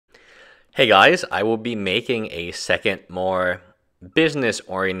Hey guys, I will be making a second, more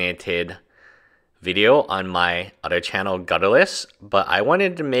business-oriented video on my other channel, Gutterless, but I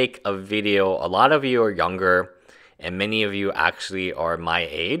wanted to make a video. A lot of you are younger, and many of you actually are my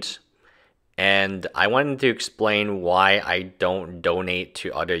age, and I wanted to explain why I don't donate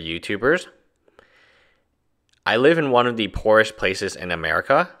to other YouTubers. I live in one of the poorest places in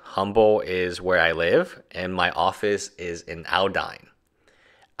America. Humble is where I live, and my office is in Aldine.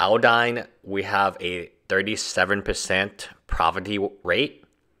 Aldine, we have a 37% poverty rate.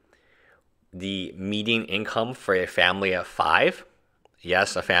 The median income for a family of 5,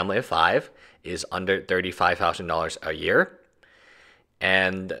 yes, a family of 5, is under $35,000 a year.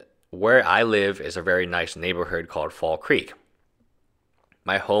 And where I live is a very nice neighborhood called Fall Creek.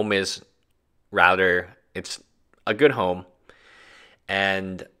 My home is it's a good home.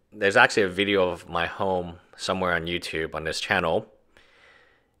 And there's actually a video of my home somewhere on YouTube on this channel.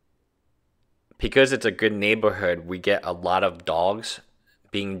 Because it's a good neighborhood, we get a lot of dogs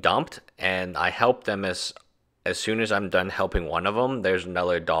being dumped, and I help them as soon as I'm done helping one of them, there's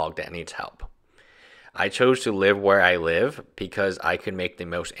another dog that needs help. I chose to live where I live because I could make the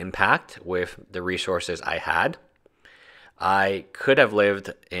most impact with the resources I had. I could have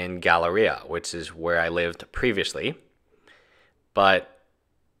lived in Galleria, which is where I lived previously, but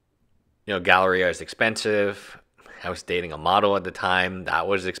Galleria is expensive. I was dating a model at the time. That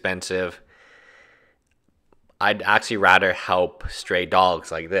was expensive. I'd actually rather help stray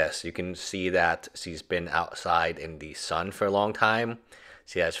dogs like this. You can see that she's been outside in the sun for a long time.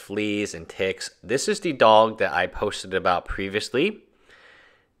 She has fleas and ticks. This is the dog that I posted about previously.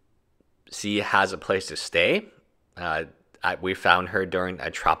 She has a place to stay. We found her during a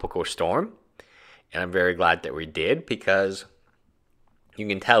tropical storm, and I'm very glad that we did because you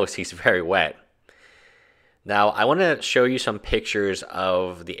can tell she's very wet. Now, I want to show you some pictures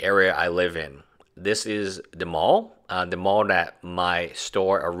of the area I live in. This is the mall that my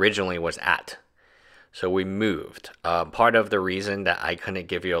store originally was at. So we moved. Part of the reason that I couldn't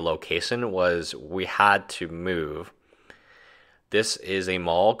give you a location was we had to move. This is a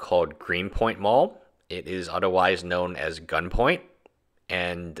mall called Greenpoint Mall. It is otherwise known as Gunpoint.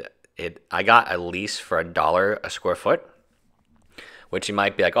 And I got a lease for $1 a square foot, which you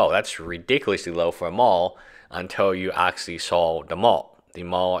might be like, oh, that's ridiculously low for a mall, until you actually saw the mall. The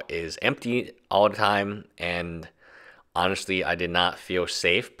mall is empty all the time, and honestly, I did not feel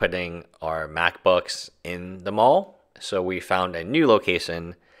safe putting our MacBooks in the mall. So we found a new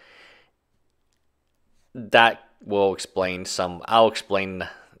location that I'll explain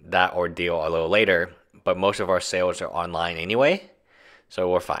that ordeal a little later, but most of our sales are online anyway, so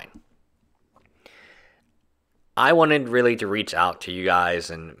we're fine. I wanted really to reach out to you guys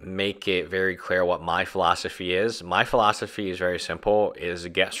and make it very clear what my philosophy is. My philosophy is very simple, is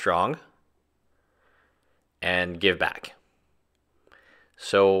get strong and give back.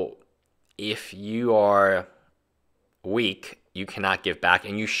 So if you are weak, you cannot give back,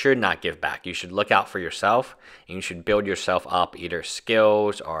 and you should not give back. You should look out for yourself, and you should build yourself up, either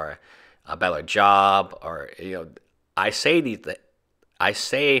skills or a better job, or I say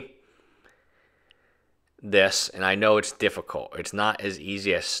this, and I know it's difficult. It's not as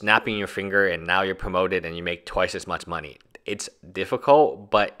easy as snapping your finger and now you're promoted and you make twice as much money. It's difficult,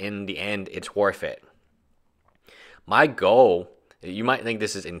 but in the end, it's worth it. My goal, you might think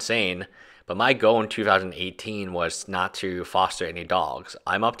this is insane, but my goal in 2018 was not to foster any dogs.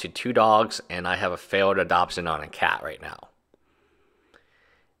 I'm up to 2 dogs, and I have a failed adoption on a cat right now.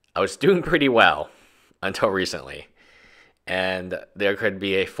 I was doing pretty well until recently, and there could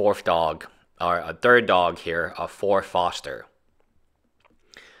be a 4th dog, or a 3rd dog here, a 4th foster.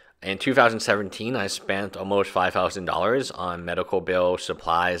 In 2017, I spent almost $5,000 on medical bills,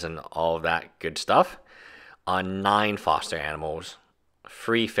 supplies, and all of that good stuff on 9 foster animals,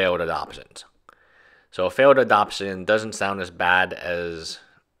 3 failed adoptions. So a failed adoption doesn't sound as bad as...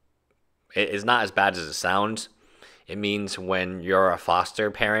 It is not as bad as it sounds. It means when you're a foster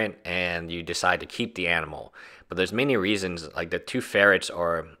parent and you decide to keep the animal. But there's many reasons, like the 2 ferrets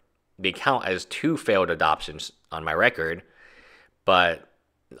they count as 2 failed adoptions on my record, but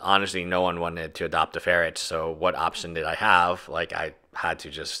honestly, no one wanted to adopt the ferrets, so what option did I have? I had to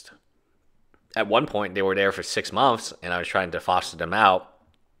just... At one point, they were there for 6 months, and I was trying to foster them out,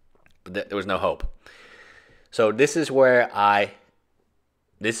 but there was no hope. So this is where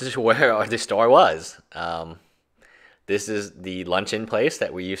the store was. This is the luncheon place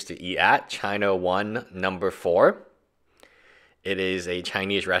that we used to eat at, China 1, number 4. It is a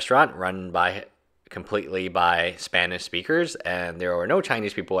Chinese restaurant run completely by Spanish speakers, and there were no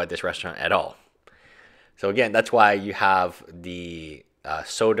Chinese people at this restaurant at all. So again, that's why you have the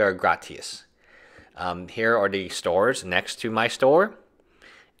soda gratis. Here are the stores next to my store,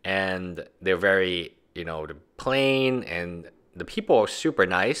 and they're very, plain, and the people are super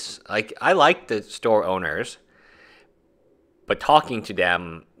nice. Like, I like the store owners, but talking to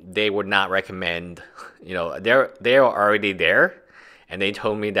them, they would not recommend, they're already there, and they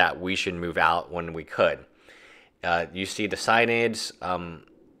told me that we should move out when we could. You see the signage.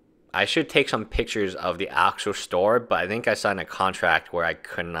 I should take some pictures of the actual store, but I think I signed a contract where I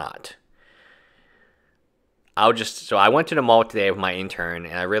could not. So I went to the mall today with my intern,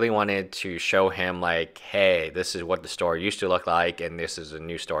 and I really wanted to show him, like, hey, this is what the store used to look like, and this is a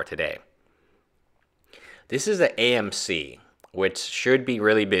new store today. This is the AMC, which should be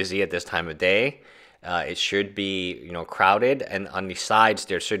really busy at this time of day. It should be, crowded, and on the sides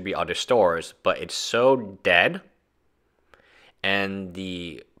there should be other stores, but it's so dead, and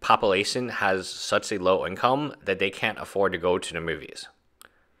the population has such a low income that they can't afford to go to the movies.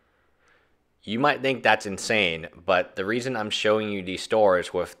 You might think that's insane, but the reason I'm showing you these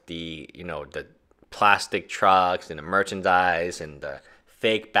stores with the, the plastic trucks and the merchandise and the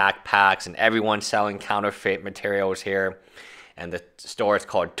fake backpacks and everyone selling counterfeit materials here, and the store is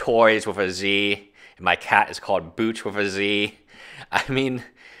called Toys with a Z, and my cat is called Booch with a Z. I mean,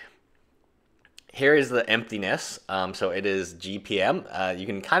 here is the emptiness. So it is GPM. You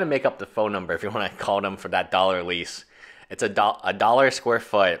can kind of make up the phone number if you want to call them for that dollar lease. It's a dollar square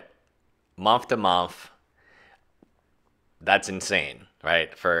foot, month to month. That's insane,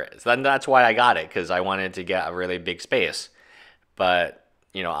 right? So then that's why I got it, because I wanted to get a really big space. But,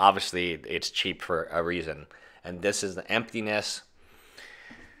 obviously it's cheap for a reason. And this is the emptiness.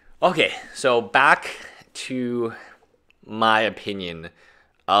 Okay, so back to my opinion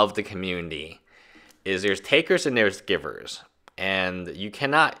of the community is there's takers and there's givers. And you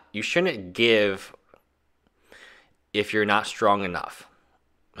shouldn't give if you're not strong enough.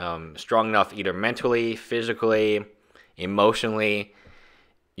 Strong enough either mentally, physically, emotionally.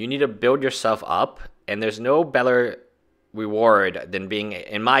 You need to build yourself up, and there's no better reward than being,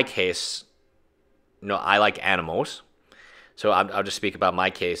 in my case, I like animals, so I'll just speak about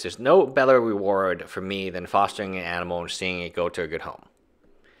my case. There's no better reward for me than fostering an animal and seeing it go to a good home.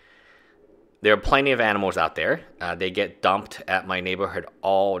 There are plenty of animals out there. They get dumped at my neighborhood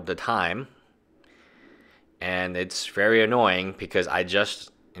all the time, and it's very annoying because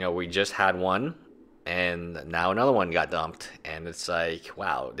we just had one, and now another one got dumped, and it's like,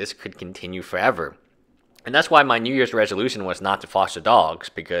 wow, this could continue forever. And that's why my New Year's resolution was not to foster dogs,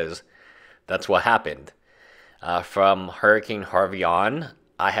 because that's what happened. From Hurricane Harvey on,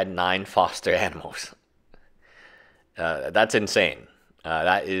 I had 9 foster animals. That's insane.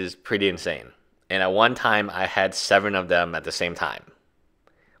 That is pretty insane. And at one time, I had 7 of them at the same time.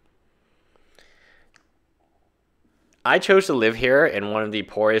 I chose to live here in one of the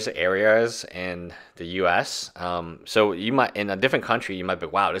poorest areas in the U.S. So you might, in a different country, you might be,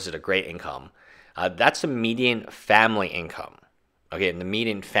 wow, this is a great income. That's the median family income. Okay, and the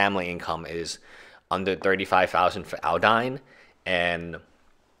median family income is under $35,000 for Aldine, and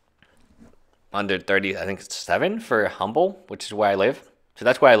under 30, I think it's 7 for Humble, which is where I live. So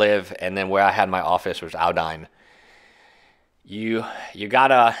that's where I live, and then where I had my office was Aldine. You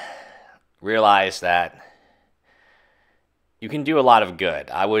gotta realize that you can do a lot of good.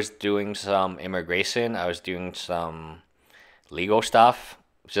 I was doing some immigration. I was doing some legal stuff,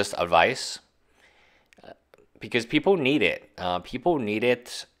 just advice, because people need it. People need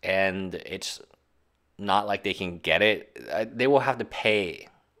it, and it's not like they can get it. They will have to pay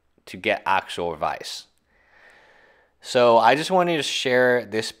to get actual advice. So I just wanted to share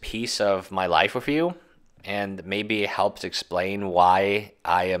this piece of my life with you, and maybe it helps explain why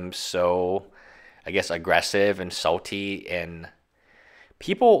I am so, I guess, aggressive and salty, and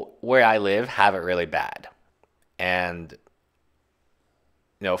people where I live have it really bad. And,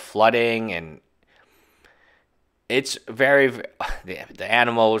 flooding, and it's the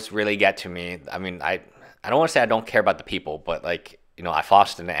animals really get to me. I mean, I don't want to say I don't care about the people, but I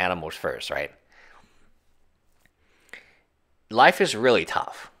foster the animals first, right? Life is really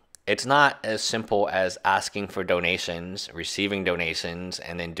tough. It's not as simple as asking for donations, receiving donations,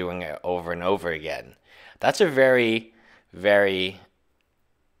 and then doing it over and over again. That's a very, very,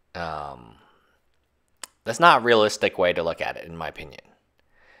 that's not a realistic way to look at it, in my opinion.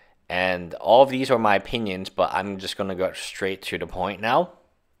 And all of these are my opinions, but I'm just going to go straight to the point now.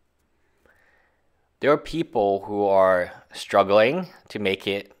 There are people who are struggling to make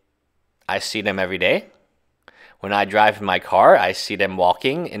it. I see them every day. When I drive in my car, I see them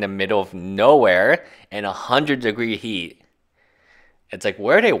walking in the middle of nowhere in 100-degree heat. It's like,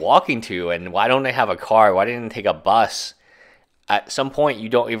 where are they walking to? And why don't they have a car? Why didn't they take a bus? at some point you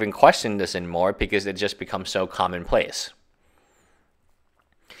don't even question this anymore because it just becomes so commonplace.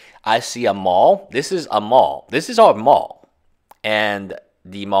 I see a mall. This is a mall. This is our mall. And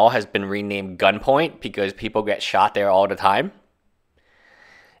the mall has been renamed Gunpoint because people get shot there all the time.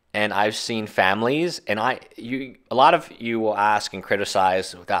 And I've seen families, and a lot of you will ask and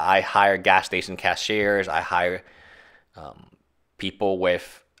criticize that I hire gas station cashiers. I hire people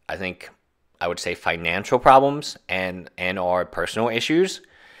with, I think, I would say financial problems and or personal issues.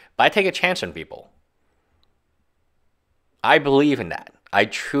 But I take a chance on people. I believe in that. I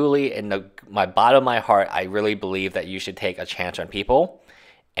truly, in my bottom of my heart, I really believe that you should take a chance on people.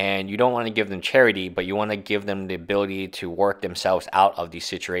 And you don't want to give them charity, but you want to give them the ability to work themselves out of the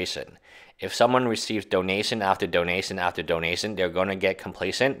situation. If someone receives donation after donation after donation, they're going to get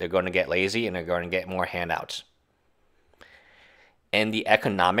complacent, they're going to get lazy, and they're going to get more handouts. And the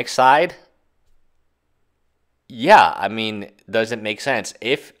economic side, yeah, I mean, does it make sense?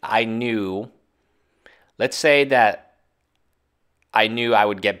 If I knew, let's say that I knew I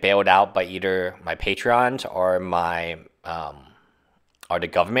would get bailed out by either my Patreons or my or the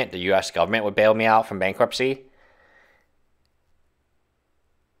government, the U.S. government would bail me out from bankruptcy,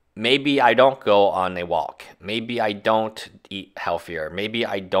 maybe I don't go on a walk. Maybe I don't eat healthier. Maybe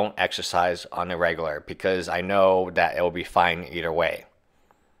I don't exercise on a regular because I know that it will be fine either way.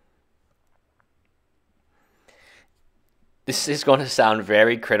 This is going to sound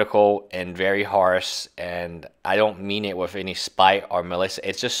very critical and very harsh, and I don't mean it with any spite or malice.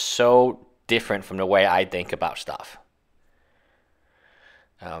 It's just so different from the way I think about stuff.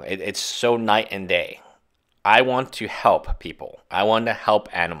 It's so night and day. I want to help people. I want to help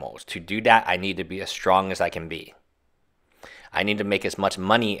animals. To do that, I need to be as strong as I can be. I need to make as much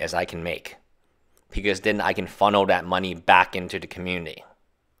money as I can make, because then I can funnel that money back into the community.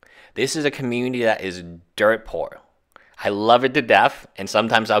 This is a community that is dirt poor. I love it to death, and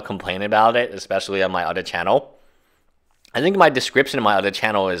sometimes I'll complain about it, especially on my other channel. I think my description of my other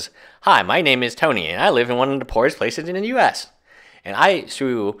channel is, "Hi, my name is Tony, and I live in one of the poorest places in the U.S. And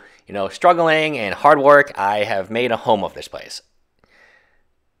through struggling and hard work, I have made a home of this place."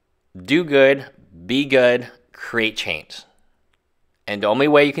 Do good, be good, create change. And the only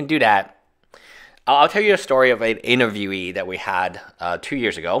way you can do that, I'll tell you a story of an interviewee that we had 2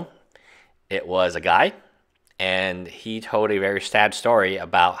 years ago. It was a guy, and he told a very sad story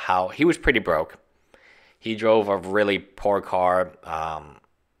about how he was pretty broke. He drove a really poor car,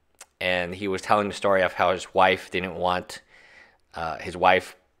 and he was telling the story of how his wife didn't want... his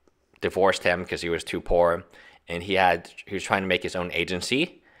wife divorced him because he was too poor, and he was trying to make his own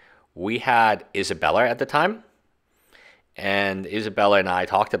agency. We had Isabella at the time, and Isabella and I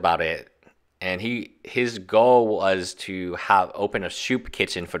talked about it, and his goal was to open a soup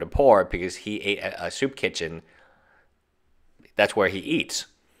kitchen for the poor because he ate a soup kitchen. That's where he eats.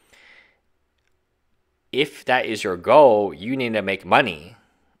 If that is your goal, you need to make money,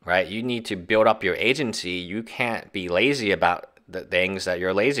 right? You need to build up your agency. You can't be lazy about the things that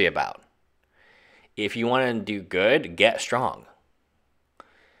you're lazy about. If you want to do good, get strong.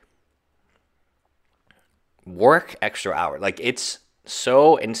 Work extra hours. Like, it's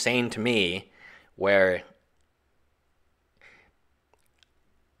so insane to me where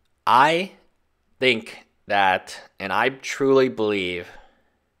I think that, and I truly believe,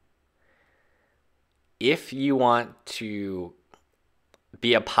 if you want to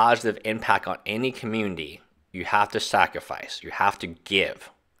be a positive impact on any community, you have to sacrifice. You have to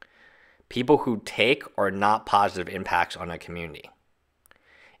give. People who take are not positive impacts on a community.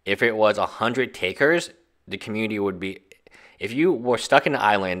 If it was 100 takers, the community would be... If you were stuck in an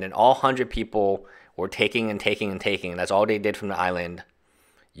island and all 100 people were taking and taking and taking, and that's all they did from the island,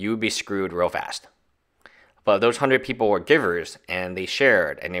 you would be screwed real fast. But if those 100 people were givers, and they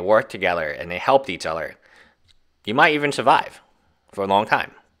shared, and they worked together, and they helped each other, you might even survive for a long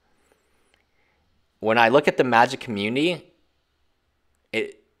time. When I look at the Magic community,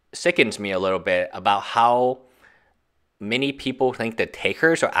 it sickens me a little bit about how many people think that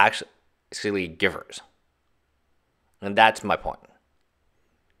takers are actually givers. And that's my point.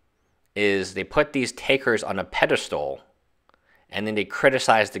 Is they put these takers on a pedestal, and then they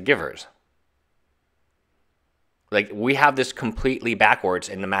criticize the givers. Like, we have this completely backwards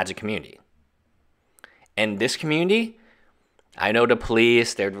in the Magic community. And this community... I know the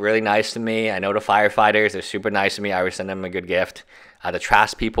police, they're really nice to me. I know the firefighters, they're super nice to me. I always send them a good gift. The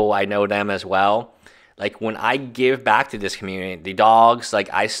trash people, I know them as well. Like, when I give back to this community, the dogs, like,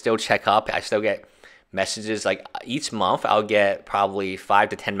 I still check up. I still get messages. Like, each month, I'll get probably 5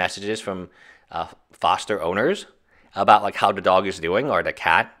 to 10 messages from foster owners about, like, how the dog is doing or the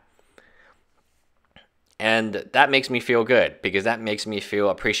cat. And that makes me feel good, because that makes me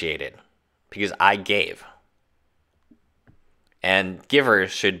feel appreciated, because I gave. And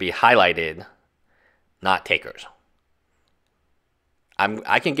givers should be highlighted, not takers.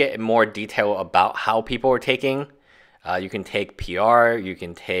 I can get more detail about how people are taking. You can take PR, you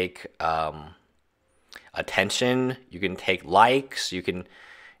can take attention, you can take likes, you can,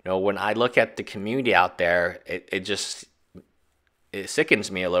 when I look at the community out there, it sickens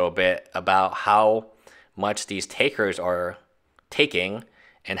me a little bit about how much these takers are taking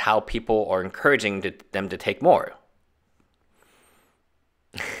and how people are encouraging them to take more.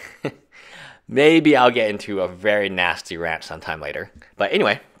 Maybe I'll get into a very nasty rant sometime later. But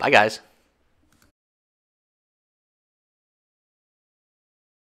anyway, bye guys.